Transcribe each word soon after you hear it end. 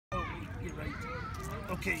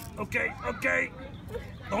Okay.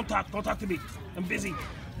 Don't talk to me. I'm busy.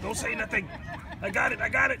 Don't say nothing. I got it.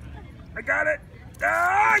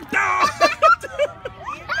 Ah, no!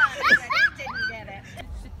 Didn't get it.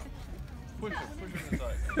 Push him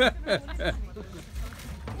inside.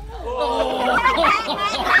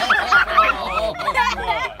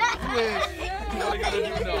 What are you gonna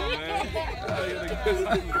do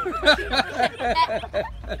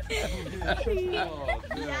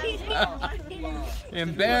now, man?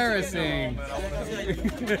 Embarrassing.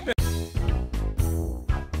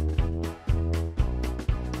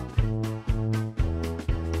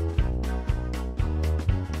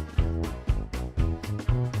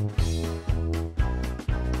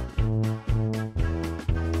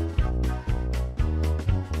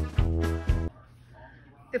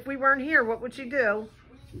 If we weren't here, what would she do?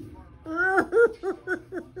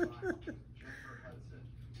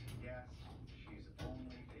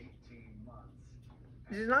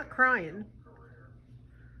 She's not crying.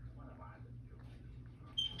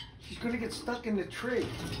 She's gonna get stuck in the tree.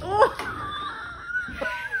 Oh.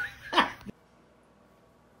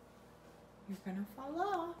 You're gonna fall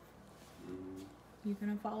off. You're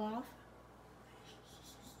gonna fall off?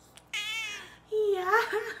 Yeah.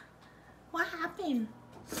 What happened?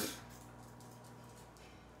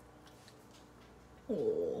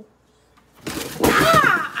 Oh.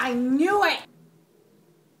 Ah! I knew it!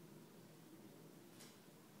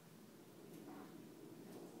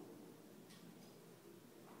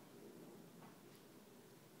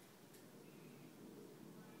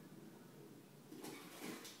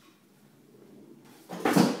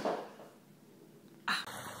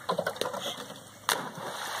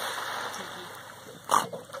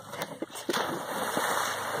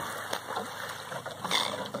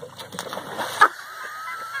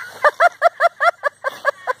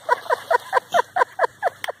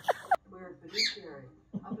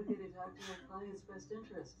 Best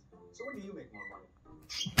interest. So when do you make more money?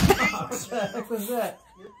 What the heck was that?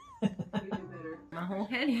 You do better. My whole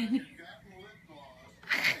head in.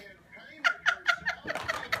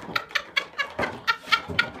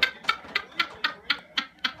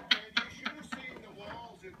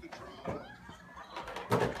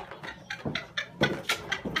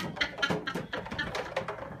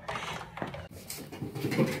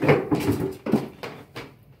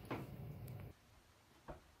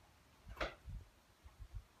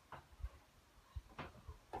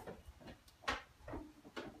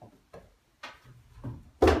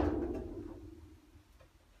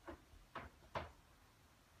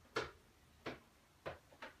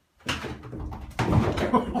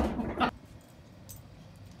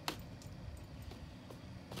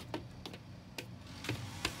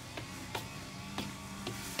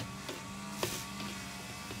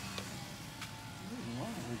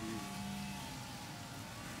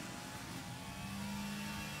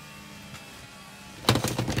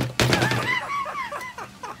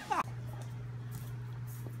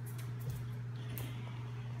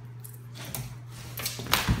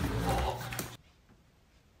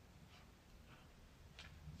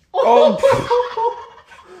 Oh!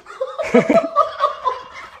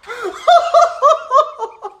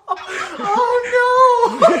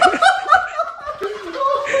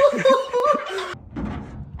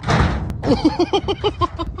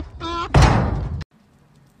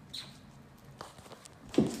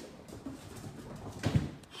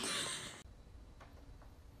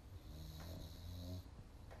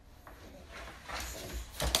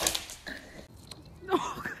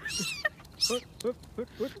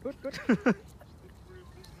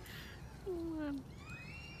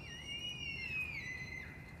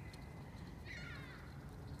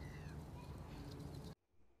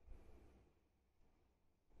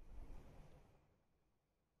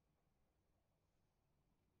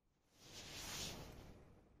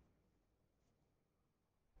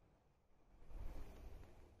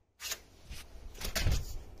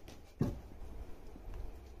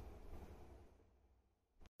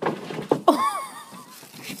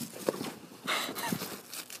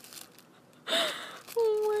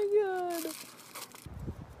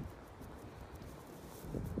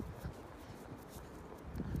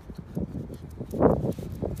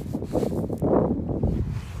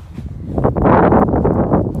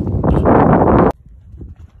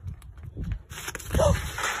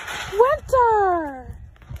 What?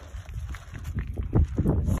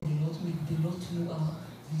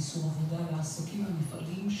 ואיסור עבודה לעסקים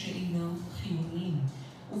ומפעלים שאינם חיוניים.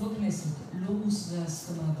 ובכנסת לא הושגה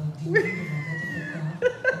הסכמה בדיונים בוועדת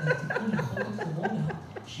החוקה על התיקון לחוק הקורונה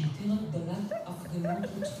שהתיר הגבלת הפגנות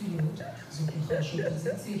ותפילות, זאת לאחר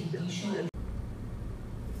שהאופוזיציה הגישה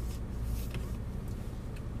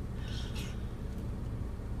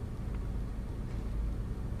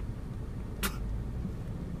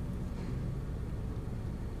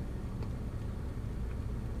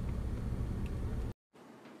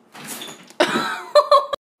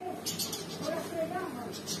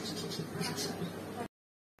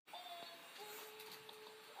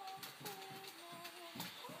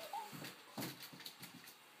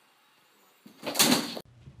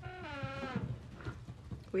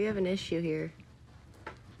We have an issue here.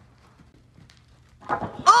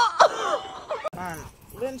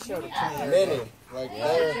 Lynn showed it to me. Mini, like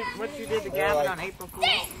What you did to Gavin on April Fool's?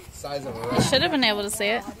 size of a You rat. should have been able to see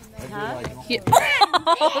it. Huh?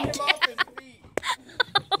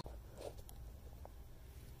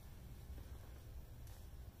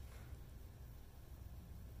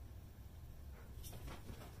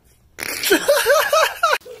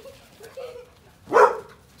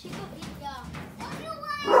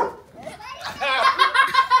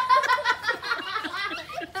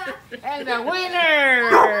 And the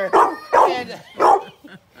winner! And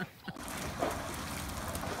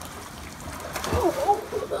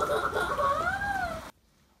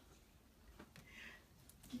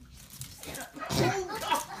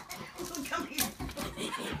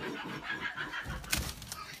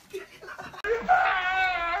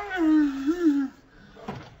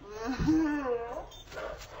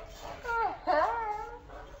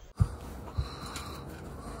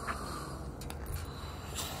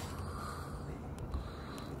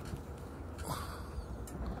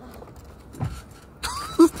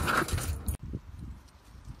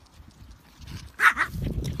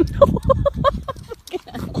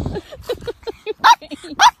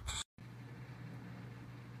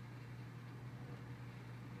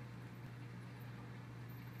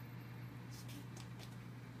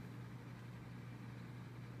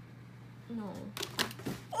No.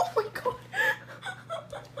 Oh my god.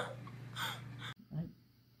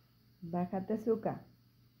 Bájate, Zuka.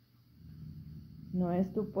 No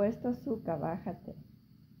es tu puesto, Zuka, bájate.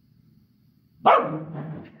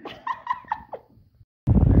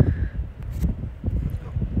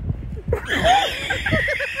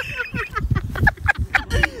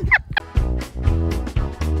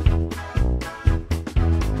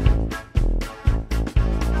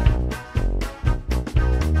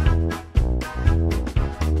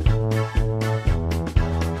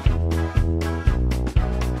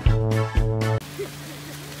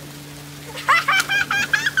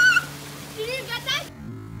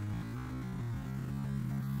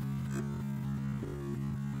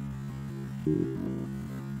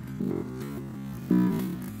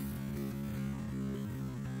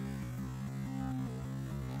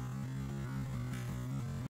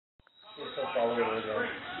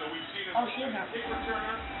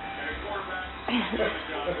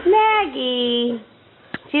 Maggie!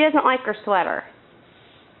 She doesn't like her sweater.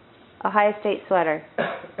 Ohio State sweater.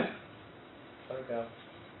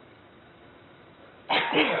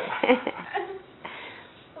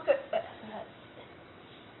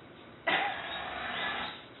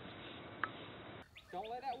 Don't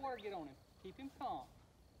let that water get on him. Keep him calm.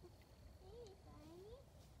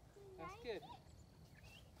 That's good.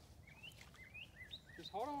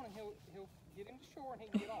 Just hold on and he'll get him to shore and he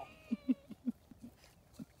can get off.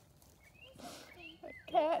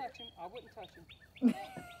 Don't touch him. I wouldn't touch him.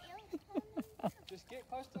 Just get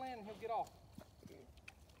close to land and he'll get off.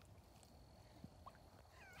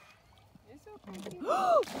 It's okay.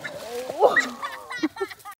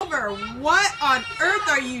 What on earth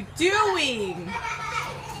are you doing?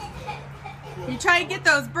 You're trying to get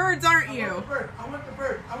those birds, aren't you? I want the bird. I want the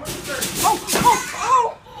bird. I want the bird.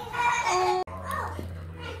 Oh!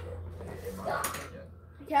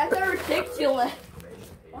 Cats are ridiculous.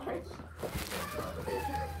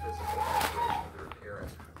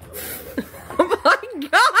 Oh my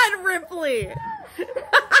god, Ripley!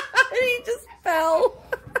 He just fell.